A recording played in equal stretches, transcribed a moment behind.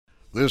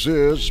This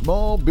is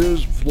Small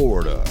Biz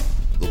Florida,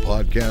 the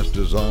podcast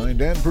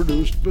designed and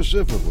produced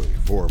specifically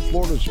for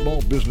Florida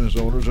small business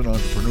owners and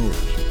entrepreneurs.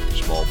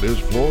 Small Biz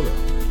Florida,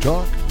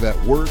 talk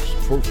that works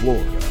for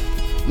Florida.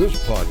 This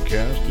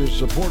podcast is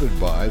supported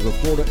by the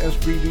Florida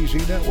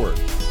SBDC Network,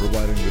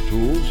 providing the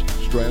tools,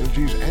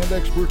 strategies, and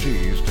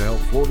expertise to help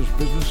Florida's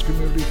business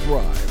community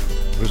thrive.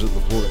 Visit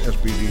the Florida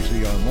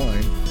SBDC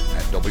online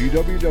at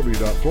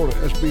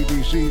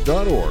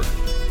www.floridasbdc.org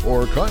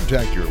or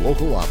contact your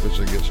local office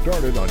and get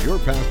started on your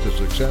path to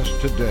success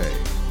today.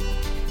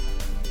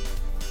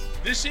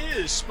 This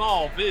is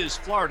Small Biz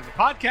Florida, the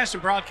podcast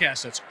and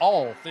broadcast that's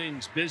all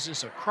things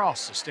business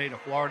across the state of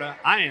Florida.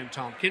 I am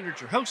Tom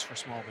Kindred, your host for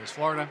Small Biz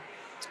Florida.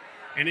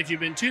 And if you've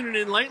been tuning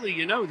in lately,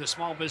 you know that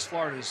Small Biz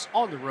Florida is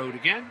on the road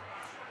again.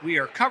 We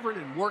are covering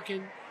and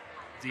working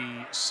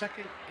the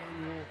second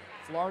annual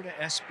Florida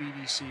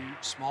SBDC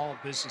Small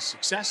Business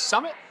Success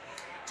Summit.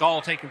 It's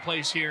all taking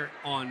place here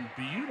on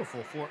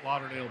beautiful Fort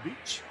Lauderdale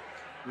Beach.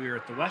 We are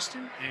at the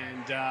Westin,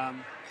 and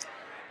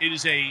it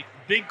is a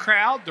big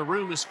crowd. The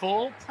room is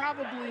full,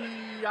 probably,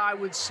 I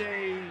would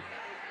say,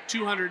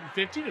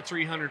 250 to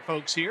 300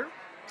 folks here.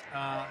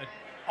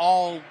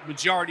 All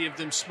majority of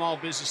them small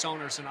business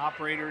owners and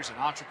operators and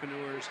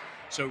entrepreneurs.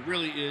 So it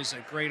really is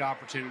a great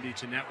opportunity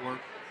to network.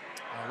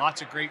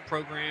 Lots of great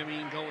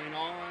programming going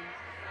on,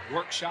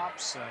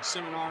 workshops,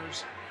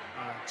 seminars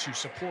to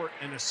support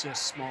and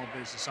assist small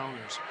business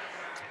owners.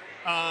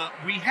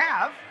 We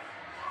have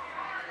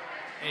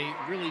a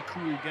really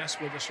cool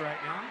guest with us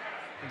right now.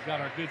 We've got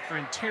our good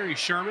friend Terry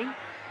Sherman,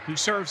 who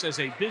serves as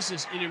a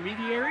business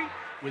intermediary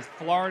with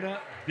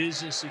Florida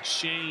Business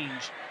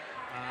Exchange,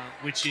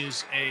 which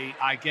is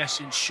I guess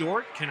in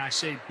short, can I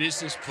say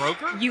business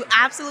broker? You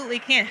absolutely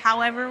can.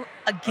 However,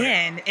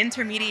 again, okay.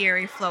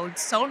 Intermediary flowed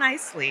so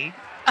nicely.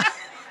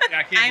 Yeah,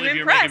 I can't believe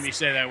you're making me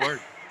say that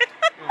word.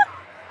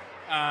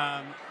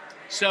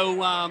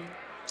 So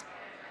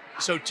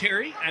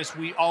Terry, as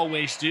we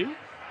always do,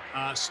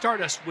 start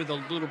us with a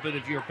little bit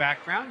of your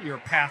background, your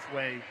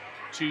pathway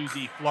to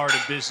the Florida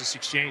Business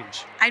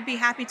Exchange. I'd be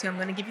happy to. I'm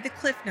going to give you the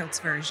Cliff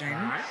Notes version.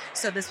 All right.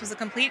 So this was a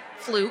complete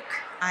fluke.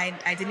 I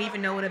didn't even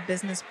know what a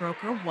business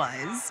broker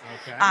was.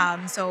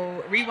 Okay.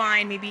 So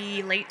rewind,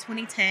 maybe late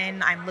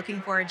 2010, I'm looking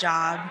for a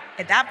job.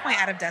 At that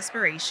point, out of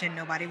desperation,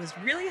 nobody was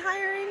really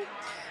hiring.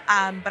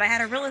 But I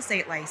had a real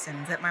estate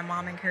license that my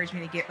mom encouraged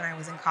me to get when I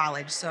was in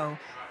college. So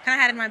kind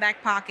of had it in my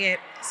back pocket,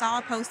 saw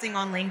a posting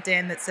on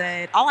LinkedIn that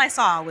said, all I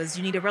saw was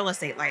you need a real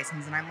estate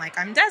license. And I'm like,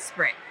 I'm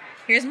desperate.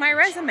 Here's my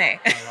resume.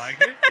 I like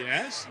it.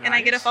 Yes. And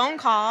I get a phone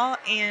call,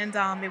 and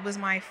it was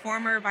my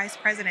former vice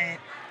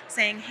president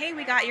saying, hey,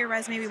 we got your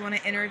resume. We want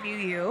to interview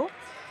you.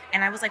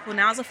 And I was like, well,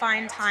 now's a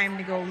fine time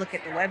to go look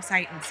at the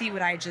website and see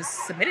what I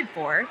just submitted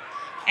for.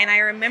 And I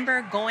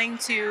remember going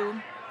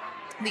to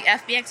the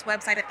FBX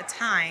website at the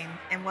time,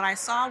 and what I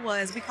saw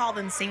was, we call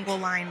them single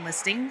line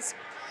listings.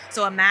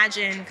 So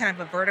imagine kind of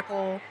a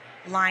vertical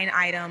line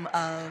item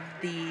of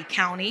the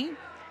county,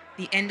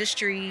 the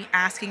industry,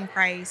 asking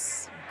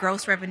price,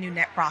 gross revenue,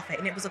 net profit,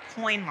 and it was a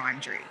coin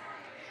laundry.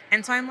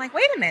 And so I'm like,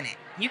 wait a minute,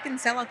 you can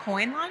sell a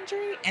coin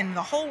laundry? And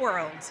the whole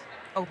world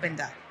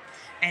opened up.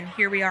 And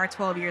here we are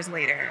 12 years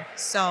later.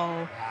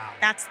 So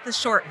That's the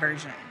short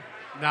version.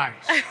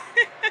 Nice.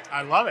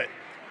 I love it.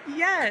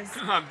 Yes.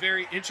 I'm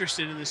very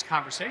interested in this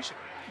conversation.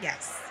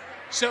 Yes.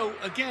 So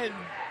again,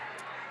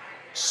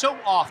 so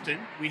often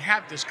we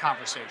have this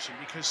conversation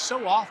because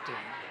so often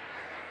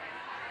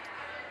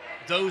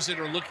those that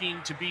are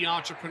looking to be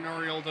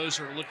entrepreneurial, those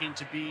that are looking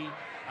to be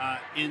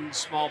in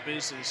small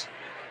business,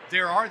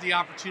 there are the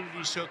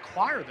opportunities to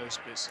acquire those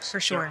businesses.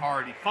 For sure. They're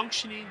already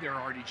functioning, they're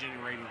already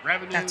generating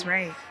revenue. That's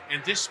right.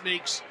 And this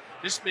makes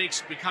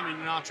becoming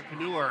an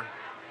entrepreneur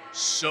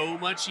so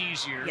much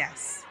easier.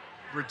 Yes.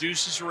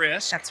 Reduces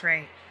risk. That's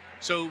right.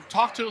 So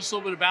talk to us a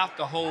little bit about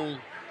the whole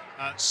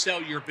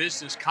sell your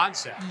business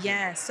concept.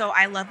 Yeah, so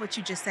I love what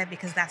you just said,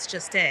 because that's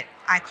just it.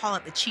 I call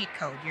it the cheat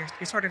code. You're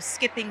sort of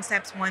skipping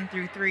steps 1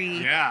 through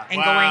 3. Yeah, and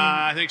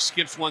I think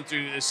steps 1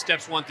 through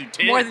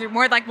 10.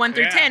 More like 1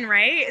 through 10,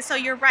 right? So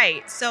you're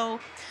right. So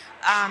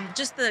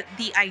just the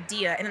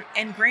idea,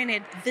 and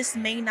granted, this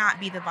may not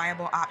be the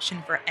viable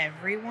option for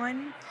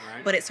everyone,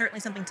 right, but it's certainly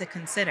something to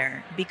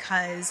consider,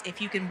 because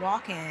if you can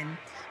walk in,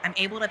 I'm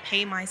able to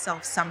pay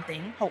myself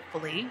something,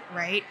 hopefully,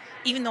 right?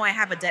 Even though I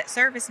have a debt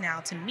service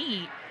now to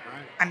meet,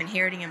 right, I'm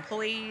inheriting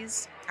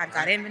employees, I've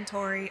got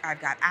inventory,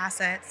 I've got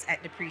assets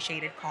at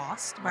depreciated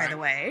cost, by the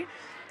way.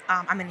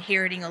 I'm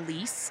inheriting a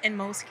lease in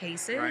most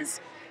cases.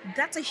 Right.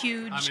 That's a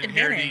huge advantage. I'm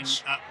inheriting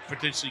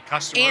potentially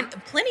customers. And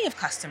plenty of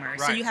customers.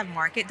 Right. So you have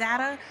market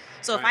data.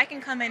 So if I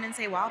can come in and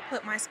say, well, I'll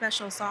put my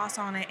special sauce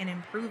on it and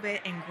improve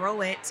it and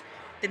grow it,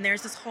 then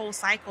there's this whole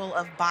cycle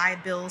of buy,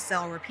 build,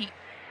 sell, repeat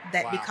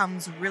that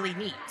becomes really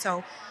neat.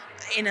 So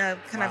in a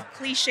kind of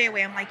cliche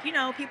way, I'm like,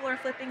 people are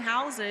flipping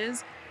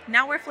houses.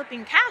 Now we're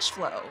flipping cash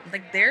flow.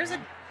 Like there's a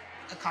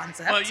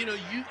concept. Well,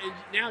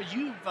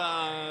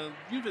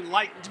 you've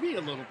enlightened me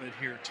a little bit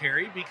here,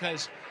 Terry,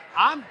 because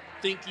I'm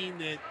thinking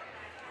that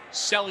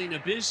selling a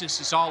business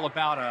is all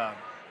about a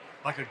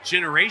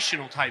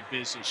generational type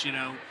business.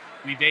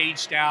 we've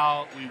aged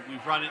out,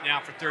 we've run it now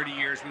for 30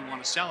 years, we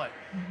want to sell it.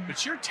 Mhm.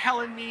 But you're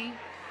telling me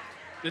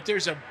that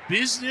there's a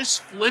business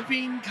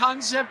flipping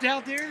concept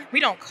out there? We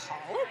don't call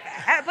it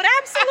that, but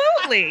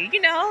absolutely.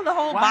 The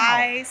whole Wow.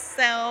 buy,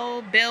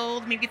 sell,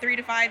 build, maybe 3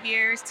 to 5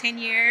 years, 10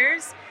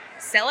 years,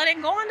 sell it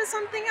and go on to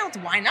something else.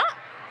 Why not?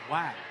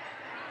 Wow.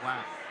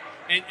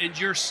 And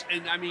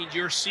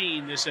you're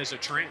seeing this as a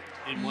trend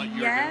in what you're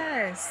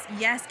doing.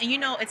 Yes.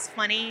 And it's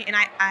funny, and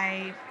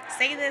I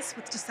say this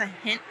with just a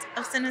hint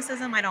of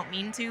cynicism. I don't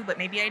mean to, but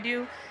maybe I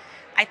do.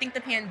 I think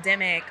the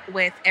pandemic,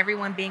 with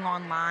everyone being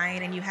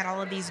online and you had all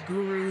of these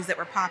gurus that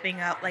were popping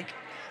up, like,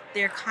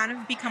 they're kind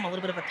of become a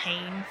little bit of a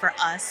pain for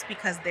us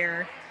because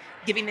they're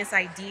giving this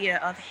idea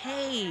of,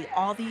 hey,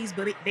 all these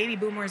baby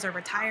boomers are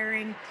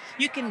retiring.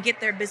 You can get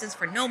their business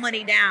for no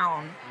money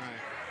down.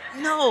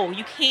 Right. No,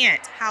 you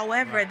can't.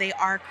 However, Right. they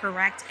are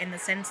correct in the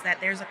sense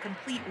that there's a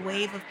complete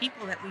wave of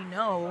people that we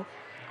know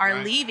are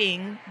Right.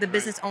 leaving the Right.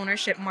 business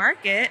ownership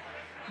market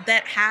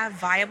that have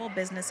viable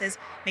businesses.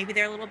 Maybe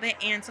they're a little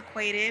bit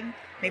antiquated.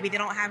 Maybe they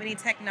don't have any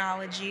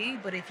technology.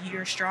 But if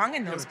you're strong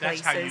in those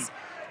That's places,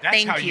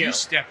 how you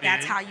step in.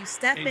 that's how you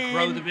step and in.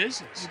 grow the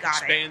business. You got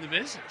it. Expand the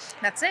business.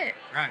 That's it.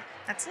 Right.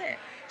 That's it.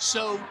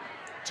 So,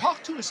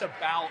 talk to us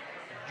about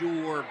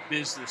your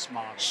business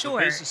model. Sure.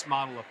 The business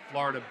model of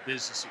Florida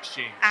Business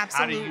Exchange.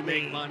 Absolutely. How do you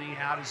make money?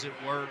 How does it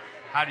work?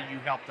 How do you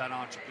help that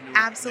entrepreneur connect?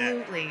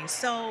 Absolutely.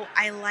 So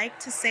I like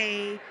to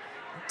say,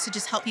 to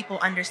just help people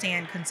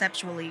understand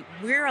conceptually,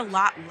 we're a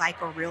lot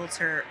like a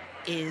realtor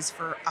is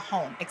for a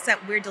home,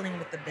 except we're dealing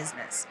with the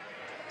business.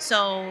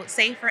 So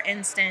say, for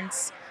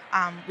instance,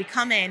 we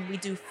come in, we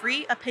do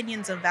free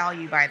opinions of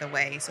value, by the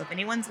way. So if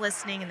anyone's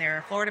listening and they're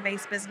a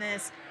Florida-based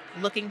business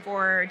looking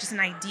for just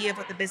an idea of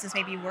what the business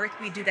may be worth,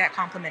 we do that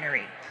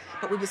complimentary.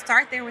 But we would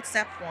start there with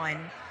step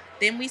one.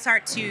 Then we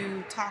start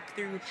to talk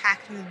through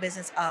packaging the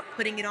business up,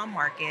 putting it on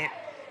market,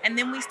 and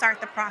then we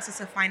start the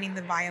process of finding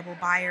the viable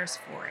buyers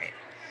for it.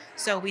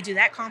 So we do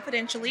that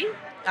confidentially.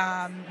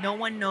 No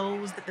one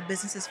knows that the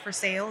business is for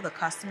sale. The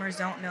customers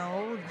don't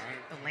know.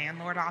 The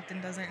landlord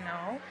often doesn't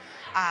know.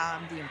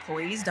 The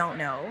employees don't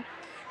know.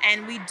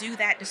 And we do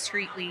that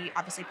discreetly,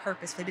 obviously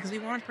purposefully, because we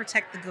want to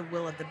protect the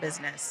goodwill of the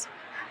business.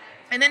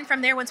 And then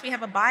from there, once we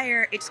have a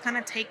buyer, it just kind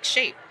of takes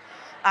shape.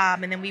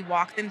 And then we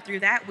walk them through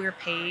that. We're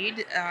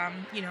paid,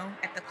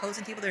 at the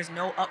closing table. There's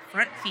no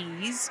upfront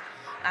fees.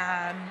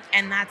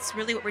 And that's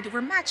really what we're doing.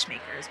 We're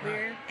matchmakers.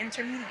 We're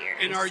intermediaries.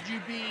 And are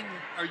you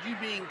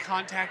being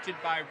contacted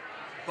by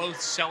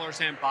both sellers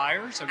and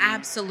buyers?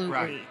 Absolutely.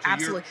 Right. So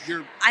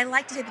Absolutely. I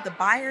like to say that the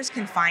buyers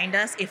can find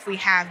us if we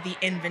have the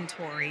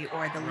inventory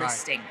or the Right.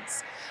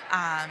 listings.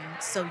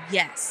 So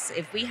yes,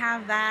 if we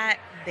have that,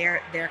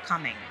 they're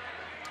coming.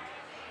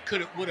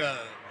 Would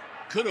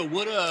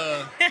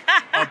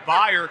a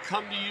buyer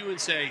come to you and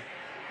say,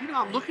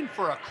 I'm looking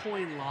for a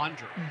coin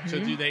laundry. So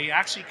do they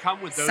actually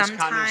come with those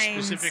kind of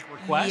specific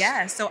requests?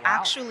 Yeah. So Wow.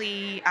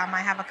 actually, I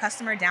have a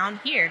customer down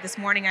here. This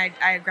morning,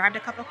 I grabbed a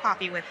cup of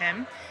coffee with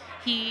him.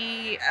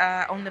 He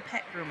owned a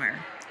pet groomer.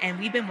 And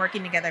we've been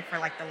working together for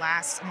like the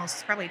last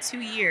almost probably 2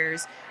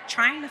 years,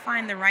 trying to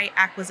find the right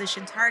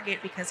acquisition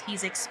target because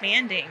he's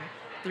expanding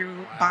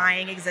through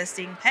buying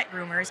existing pet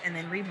groomers and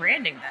then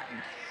rebranding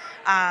them.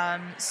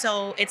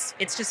 So it's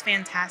just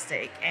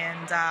fantastic.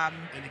 And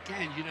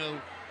again,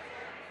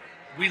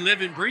 we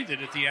live and breathe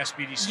it at the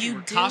SBDC.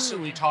 We're do.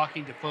 constantly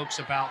talking to folks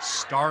about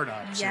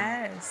startups.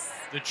 yes.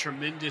 And the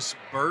tremendous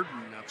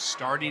burden of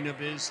starting a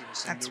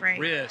business and That's the right.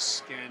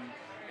 risk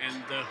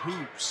and the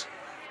hoops.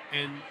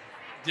 And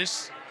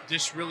this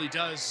really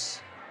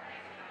does,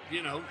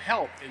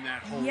 help in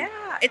that whole Yeah,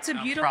 it's a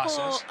beautiful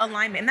process.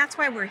 alignment. And that's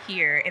why we're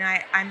here.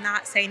 And I'm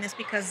not saying this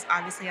because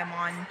obviously I'm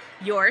on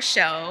your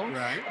show.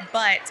 Right.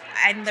 But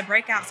in the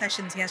breakout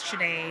sessions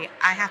yesterday,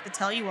 I have to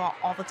tell you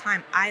all the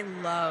time, I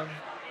love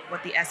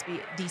what the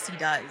SBDC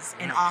does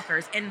and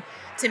offers. And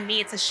to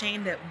me, it's a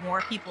shame that more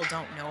people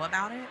don't know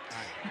about it.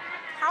 Right.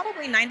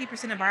 Probably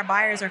 90% of our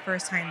buyers are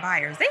first-time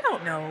buyers. They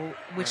don't know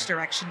which Right.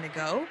 direction to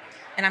go.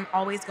 And I'm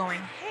always going,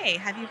 hey,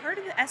 have you heard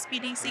of the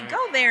SBDC? Right.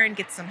 Go there and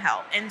get some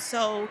help. And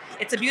so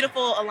it's a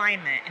beautiful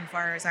alignment as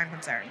far as I'm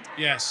concerned.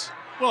 Yes.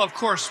 Well, of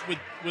course,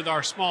 with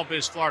our Small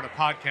Biz Florida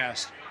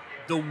podcast,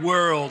 the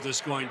world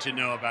is going to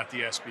know about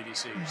the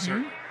SBDC,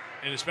 certainly.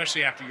 And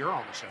especially after you're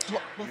on the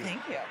show. Well,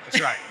 thank you. That's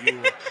right.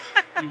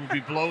 You will be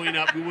blowing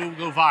up. We will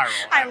go viral.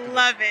 I after this.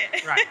 love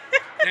it. Right.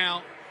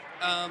 Now,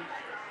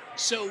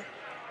 so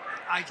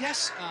I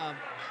guess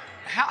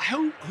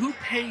who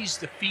pays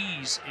the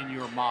fees in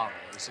your model?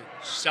 Is it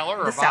seller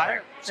or The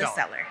buyer? seller.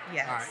 The seller.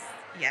 Yes. All right.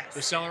 Yes.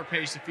 The seller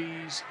pays the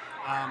fees,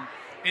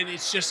 and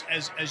it's just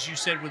as you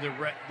said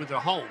with a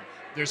home.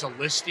 There's a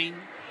listing,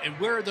 and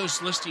where are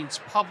those listings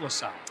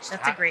publicized?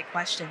 That's a great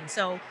question.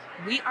 So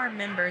we are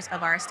members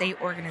of our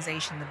state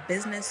organization, the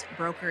Business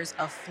Brokers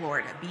of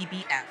Florida,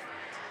 BBF.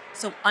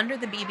 So under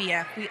the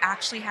BBF, we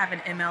actually have an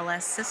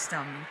MLS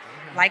system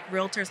like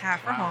realtors have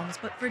for homes,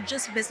 but for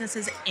just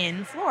businesses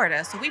in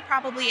Florida. So we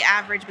probably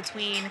average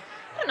between,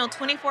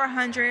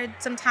 2,400,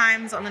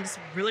 sometimes on this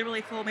really,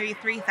 really full, maybe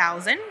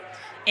 3,000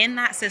 in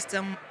that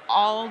system,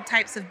 all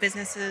types of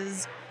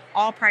businesses,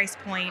 all price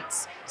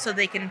points, so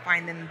they can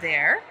find them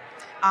there.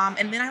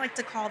 And then I like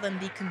to call them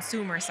the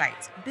consumer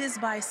sites. Biz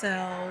Buy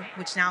Sell,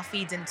 which now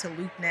feeds into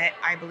LoopNet,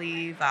 I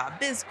believe,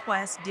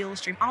 BizQuest,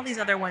 DealStream, all these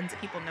other ones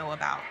that people know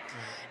about. Right.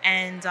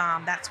 And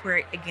that's where,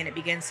 again, it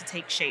begins to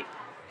take shape.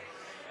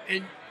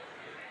 And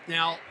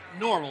now,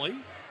 normally,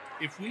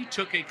 if we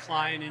took a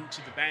client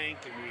into the bank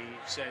and we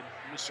said,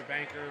 Mr.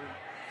 Banker,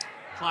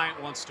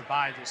 client wants to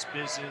buy this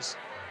business,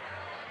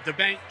 the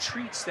bank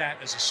treats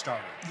that as a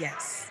startup.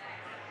 Yes.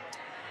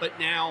 But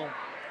now,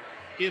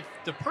 if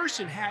the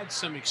person had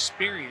some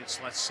experience,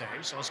 let's say,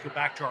 so let's go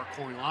back to our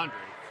coin laundry.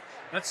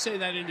 Let's say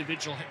that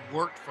individual had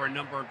worked for a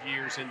number of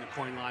years in the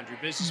coin laundry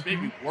business,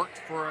 maybe worked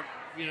for,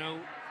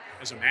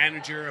 as a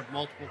manager of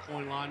multiple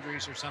coin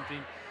laundries or something.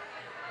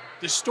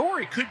 The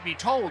story could be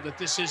told that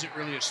this isn't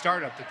really a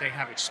startup, that they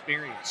have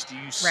experience. Do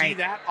you see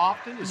that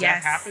often? Does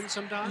that happen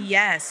sometimes?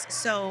 Yes.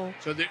 So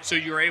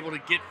you're able to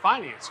get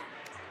financing.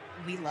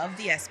 We love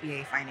the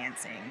SBA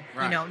financing.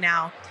 Right.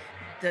 Now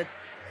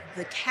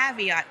the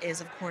caveat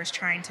is, of course,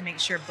 trying to make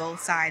sure both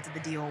sides of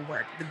the deal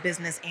work, the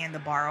business and the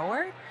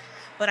borrower.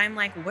 But I'm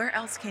like, where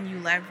else can you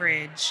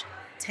leverage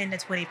 10 to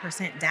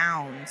 20%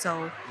 down?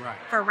 So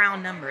for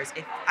round numbers,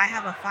 if I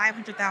have a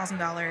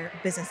 $500,000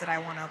 business that I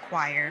want to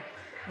acquire,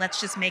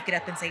 let's just make it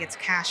up and say it's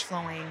cash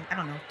flowing, I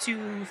don't know,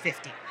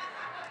 $250.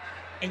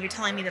 And you're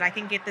telling me that I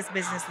can get this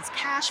business that's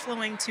cash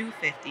flowing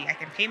 $250. I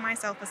can pay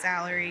myself a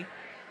salary,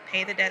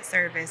 pay the debt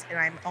service, and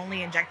I'm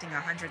only injecting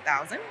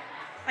 $100,000.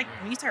 Like,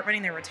 when you start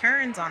running the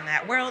returns on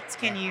that, where else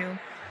can you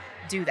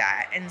do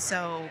that? And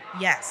so,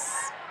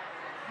 yes.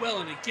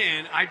 Well, and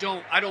again, I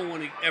don't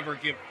want to ever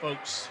give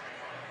folks,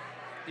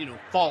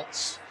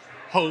 false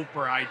hope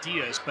or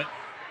ideas, but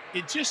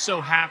it just so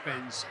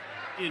happens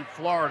in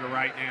Florida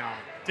right now,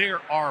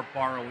 there are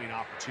borrowing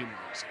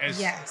opportunities.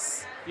 As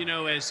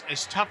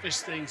tough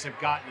as things have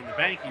gotten in the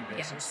banking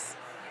business.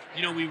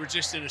 Yes. We were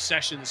just in a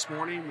session this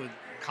morning with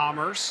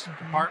Commerce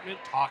Department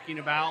talking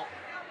about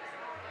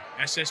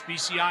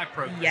SSBCI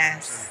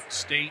programs and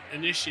state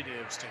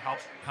initiatives to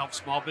help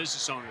small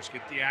business owners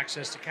get the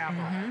access to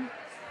capital.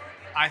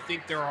 I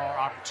think there are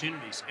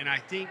opportunities, and I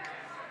think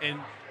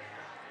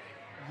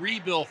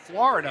Rebuild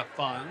Florida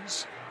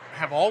funds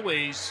have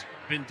always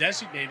been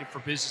designated for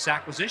business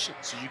acquisition,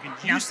 so you can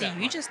use that.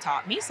 You just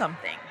taught me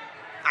something.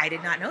 I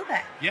did not know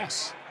that.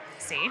 Yes.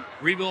 See?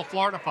 Rebuild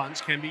Florida funds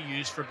can be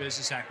used for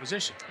business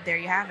acquisition. There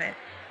you have it.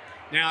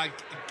 Now, I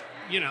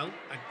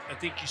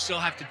think you still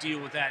have to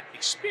deal with that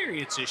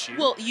experience issue.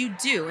 Well, you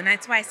do, and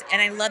that's why.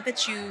 And I love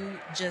that you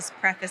just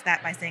preface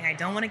that by saying, I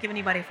don't want to give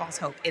anybody false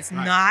hope. It's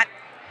not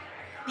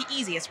the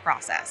easiest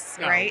process,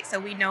 right? So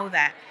we know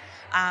that,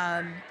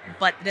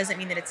 but it doesn't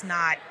mean that it's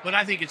not. But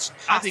I think possible.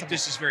 I think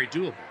this is very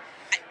doable,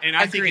 and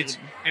I think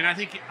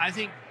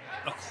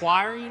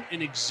acquiring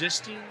an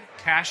existing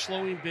cash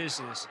flowing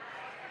business,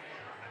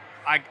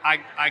 I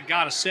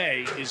gotta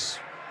say is.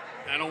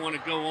 I don't want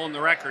to go on the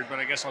record, but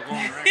I guess I'll go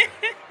on the record.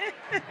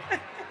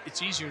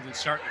 It's easier than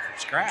starting from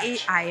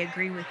scratch. I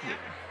agree with you.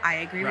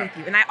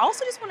 And I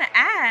also just want to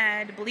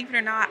add, believe it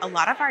or not, a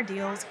lot of our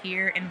deals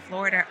here in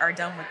Florida are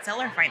done with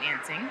seller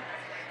financing.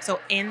 So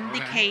in the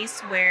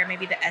case where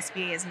maybe the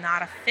SBA is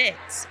not a fit,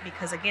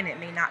 because again, it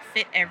may not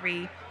fit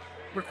every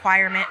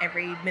requirement,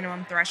 every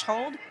minimum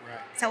threshold,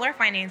 seller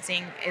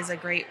financing is a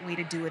great way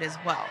to do it as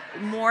well.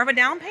 More of a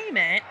down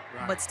payment,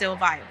 but still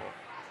viable.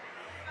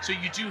 So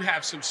you do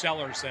have some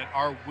sellers that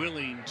are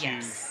willing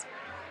to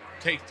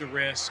take the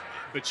risk,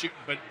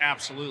 but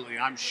absolutely,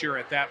 I'm sure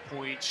at that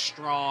point,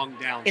 strong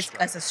down.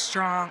 It's a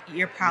strong.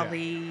 You're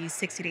probably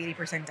 60 to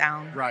 80%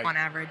 down on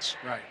average.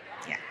 Right.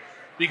 Yeah.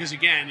 Because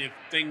again, if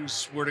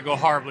things were to go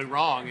horribly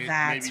wrong, it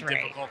may be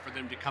difficult for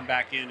them to come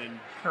back in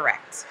and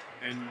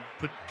and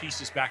put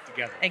pieces back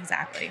together.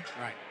 Exactly.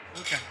 Right.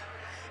 Okay.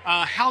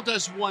 How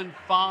does one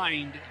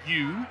find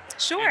you?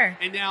 Sure.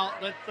 And now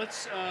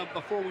let's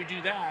before we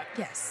do that,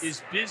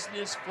 is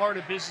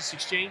Florida Business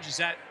Exchange, is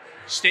that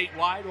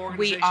statewide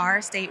organization? We are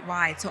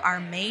statewide. So our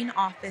main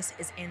office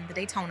is in the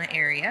Daytona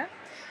area.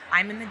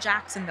 I'm in the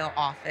Jacksonville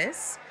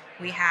office.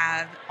 We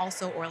have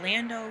also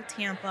Orlando,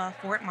 Tampa,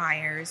 Fort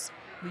Myers.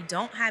 We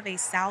don't have a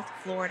South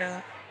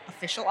Florida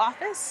official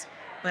office,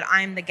 but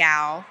I'm the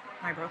gal.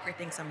 My broker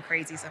thinks I'm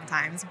crazy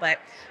sometimes, but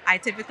I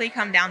typically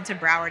come down to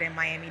Broward and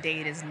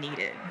Miami-Dade as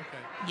needed. Okay.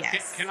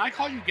 Yes. Can I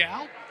call you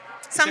gal?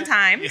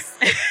 Sometimes. Is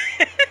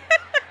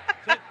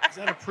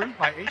that approved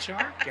by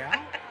HR,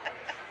 gal?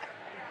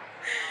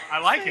 I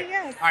like it.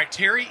 Yes. All right,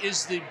 Terry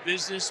is the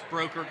business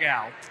broker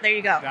gal. There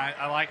you go.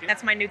 I like it.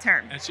 That's my new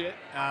term. That's it.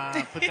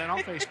 Put that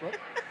on Facebook.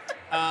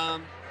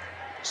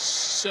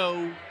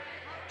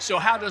 So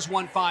how does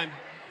one find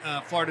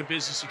Florida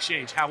Business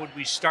Exchange? How would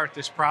we start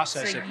this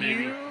process of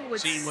maybe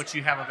seeing what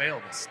you have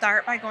available?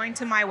 Start by going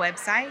to my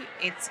website.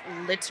 It's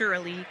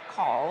literally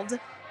called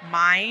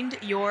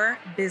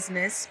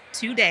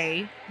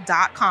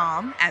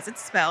mindyourbusinesstoday.com, as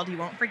it's spelled. You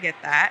won't forget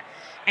that.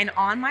 And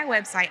on my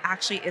website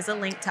actually is a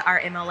link to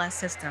our MLS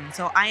system.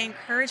 So I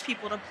encourage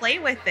people to play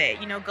with it.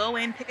 Go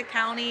in, pick a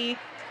county,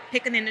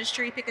 pick an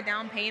industry, pick a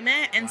down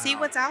payment, and see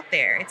Wow. what's out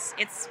there.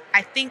 It's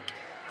I think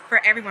for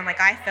everyone, like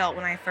I felt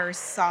when I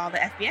first saw the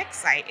FBX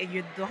site,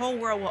 the whole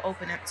world will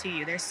open up to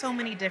you. There's so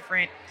many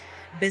different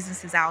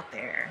businesses out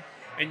there.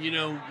 And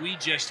we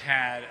just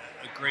had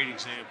a great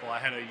example. I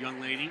had a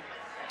young lady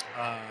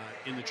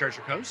in the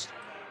Treasure Coast,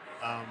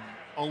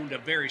 owned a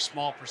very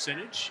small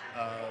percentage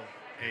of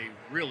a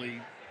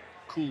really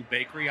cool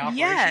bakery operation.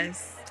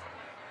 Yes.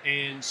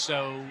 And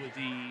so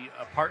the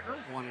partner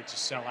wanted to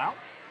sell out.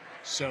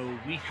 So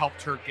we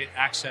helped her get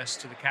access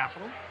to the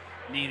capital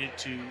needed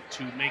to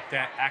make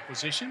that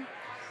acquisition.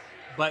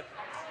 But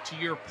to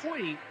your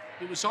point,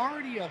 it was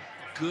already a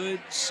good,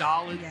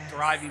 solid,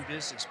 thriving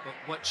business. But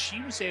what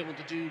she was able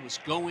to do was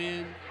go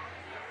in,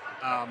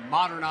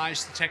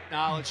 modernize the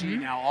technology.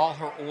 Mm-hmm. Now all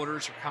her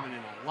orders are coming in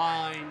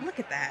online. Look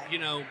at that.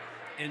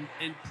 And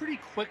pretty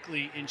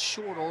quickly, in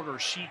short order,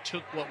 she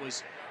took what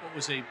was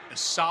a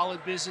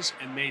solid business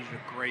and made it a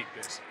great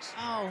business.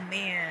 Oh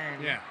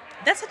man. Yeah.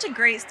 That's such a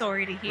great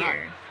story to hear.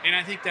 Right. And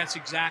I think that's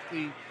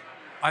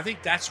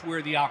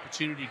where the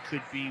opportunity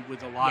could be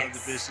with a lot of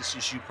the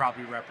businesses you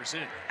probably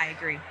represent. I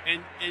agree.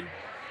 And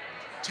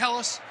tell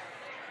us,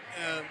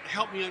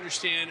 help me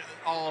understand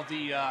all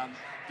the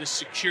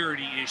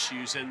security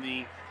issues and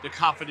the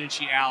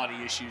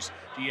confidentiality issues.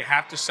 Do you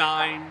have to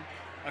sign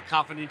a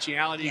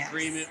confidentiality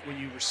agreement when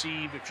you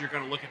receive, if you're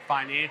going to look at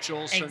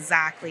financials?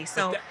 Exactly.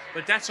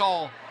 But that's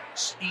all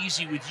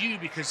easy with you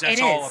because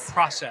that's all a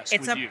process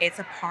with you. It's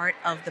a part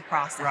of the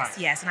process. Right.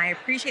 Yes. And I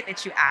appreciate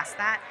that you asked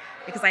that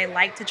because I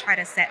like to try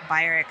to set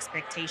buyer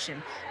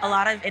expectation. A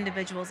lot of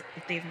individuals,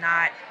 if they've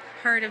not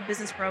heard of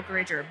business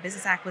brokerage or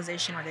business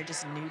acquisition, or they're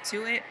just new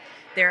to it,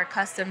 they're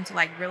accustomed to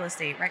like real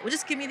estate, right? Well,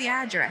 just give me the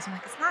address. I'm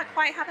like, it's not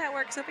quite how that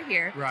works over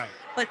here. Right.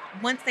 But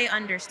once they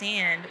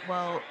understand,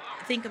 well,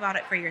 think about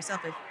it for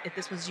yourself. If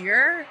this was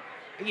your,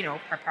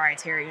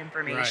 proprietary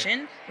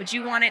information, would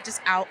you want it just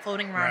out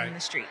floating around in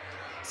the street?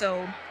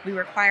 So we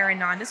require a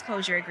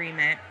non-disclosure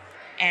agreement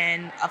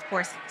and, of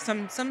course,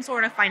 some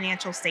sort of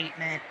financial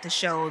statement to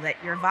show that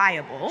you're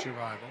viable.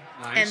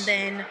 Nice. And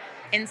then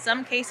in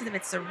some cases, if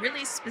it's a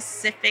really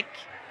specific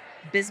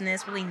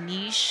business, really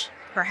niche,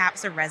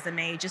 perhaps a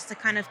resume, just to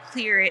kind of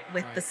clear it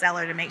with the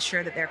seller to make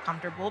sure that they're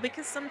comfortable,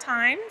 because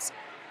sometimes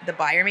the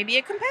buyer may be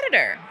a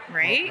competitor,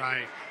 right?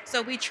 Right.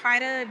 So we try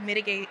to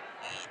mitigate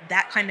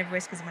that kind of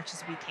risk as much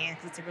as we can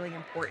because it's really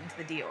important to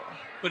the deal.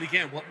 But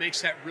again, what makes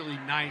that really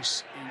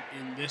nice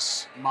in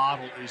this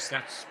model is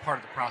that's part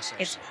of the process.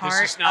 It's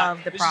part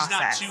of the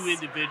process. This is not two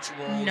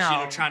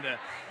individuals, trying to,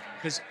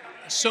 because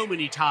so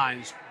many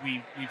times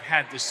we've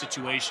had this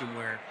situation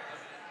where,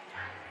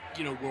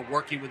 we're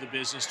working with a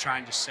business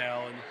trying to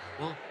sell and,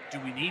 well, do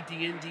we need the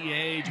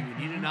NDA? Do we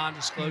need a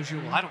non-disclosure?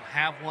 Well, I don't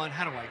have one.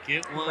 How do I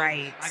get one?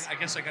 Right. I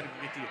guess I got to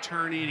get the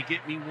attorney to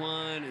get me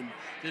one. And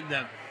then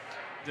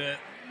the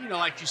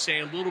like you say,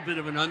 a little bit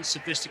of an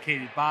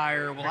unsophisticated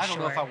buyer. Well, I don't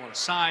know if I want to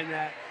sign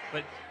that.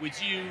 But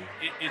with you,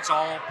 it's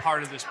all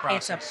part of this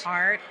process. It's a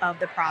part of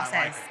the process.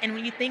 I like it. And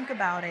when you think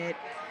about it,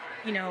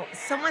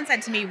 someone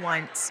said to me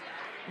once,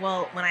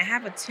 well, when I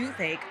have a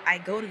toothache, I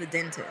go to the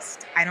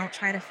dentist. I don't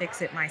try to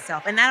fix it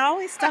myself. And that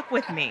always stuck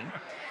with me.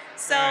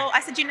 So I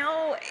said,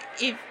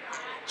 if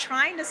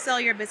trying to sell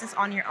your business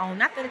on your own,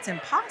 not that it's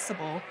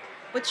impossible,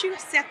 but you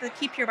have to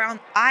keep your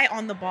eye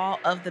on the ball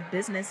of the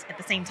business at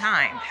the same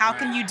time. How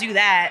can you do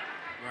that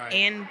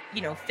and,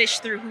 fish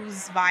through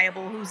who's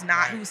viable, who's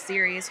not, who's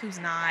serious, who's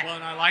not? Well,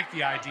 and I like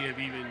the idea of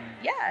even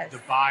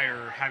the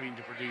buyer having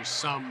to produce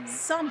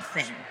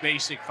something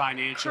basic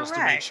financials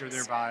to make sure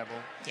they're viable.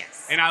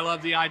 Yes. And I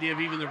love the idea of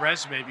even the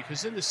resume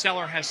because then the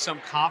seller has some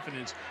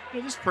confidence.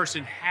 This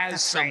person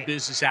has some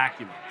business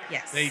acumen.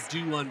 Yes. They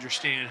do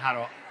understand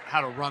how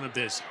to run a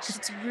business. Because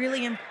it's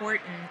really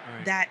important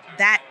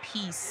that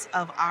piece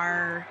of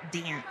our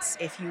dance,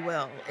 if you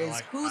will,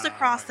 is who's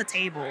across the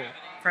table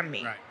from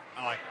me. Right.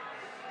 I like it.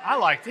 I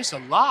like this a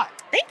lot.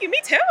 Thank you. Me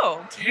too.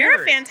 Terry.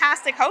 You're a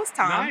fantastic host,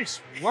 Tom. Nice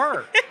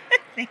work.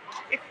 Thank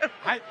you.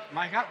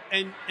 My God.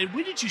 And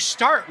when did you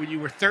start? When you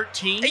were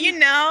 13?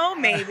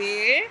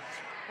 Maybe.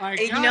 My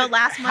God.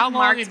 Last month. How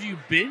long have you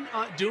been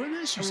doing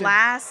this?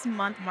 Last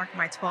month marked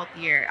my 12th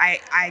year.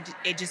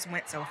 It just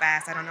went so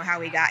fast. I don't know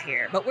how we got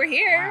here, but we're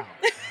here.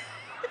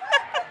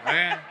 Wow.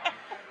 Man.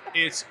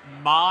 It's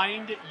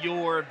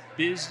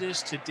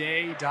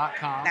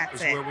mindyourbusinesstoday.com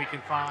is where we can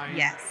find.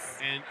 Yes.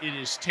 And it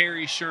is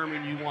Terry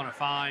Sherman you want to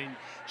find.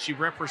 She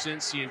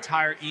represents the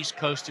entire East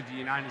Coast of the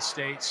United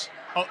States.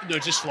 Oh, no,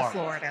 just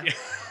Florida.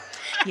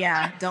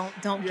 Yeah, don't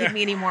give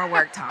me any more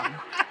work, Tom.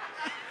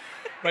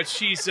 But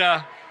she's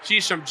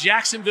from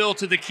Jacksonville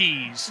to the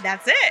Keys.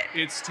 That's it.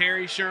 It's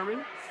Terry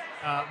Sherman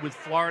with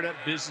Florida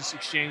Business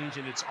Exchange,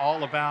 and it's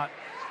all about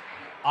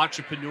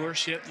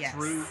entrepreneurship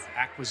through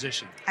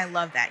acquisition. I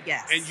love that,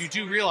 yes. And you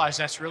do realize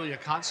that's really a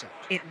concept.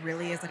 It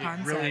really is a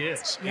concept. It really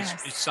is.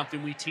 Yes. It's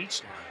something we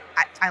teach now.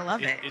 I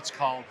love it. It's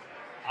called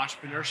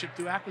entrepreneurship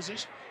through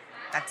acquisition.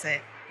 That's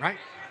it. Right.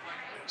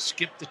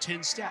 Skip the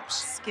 10 steps.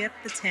 Skip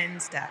the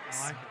 10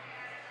 steps. I like it.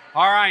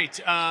 All right.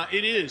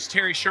 It is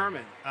Terry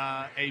Sherman,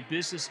 a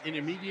business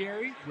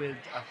intermediary with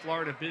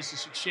Florida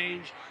Business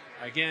Exchange.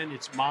 Again,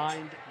 it's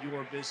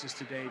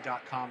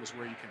mindyourbusinesstoday.com is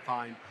where you can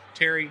find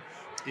Terry.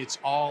 It's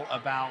all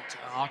about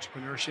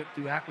entrepreneurship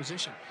through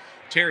acquisition.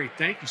 Terry,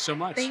 thank you so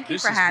much. Thank you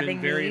for having me.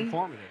 This has been very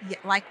informative. Yeah,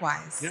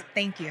 likewise. Yep.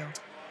 Thank you.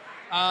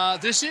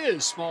 This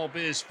is Small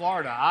Biz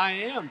Florida. I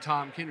am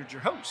Tom Kindred,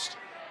 your host,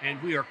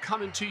 and we are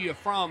coming to you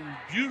from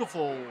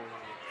beautiful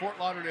Fort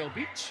Lauderdale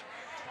Beach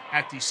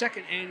at the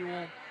second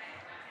annual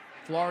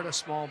Florida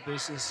Small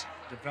Business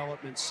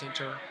Development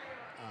Center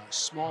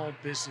Small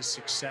Business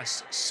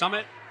Success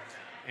Summit.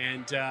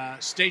 And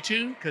stay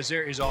tuned because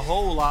there is a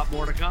whole lot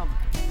more to come.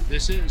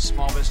 This is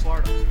Small Biz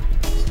Florida.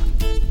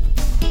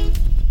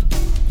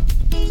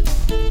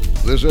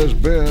 This has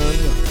been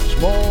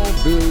Small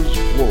Biz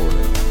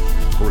Florida,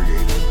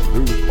 created and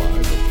produced by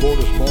the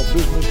Florida Small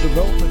Business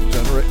Development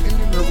Center at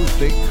Indian River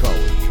State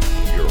College.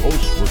 Your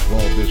host for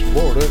Small Biz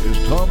Florida is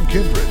Tom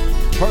Kindred.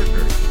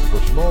 Partners for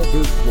Small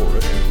Biz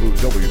Florida include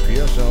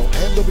WPSL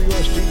and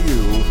WSTU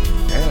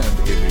and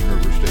Indian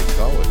River State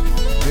College,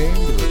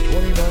 named the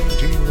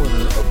 2019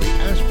 winner of the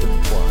Aspen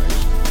Prize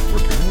for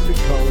Community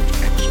College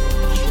Excellence.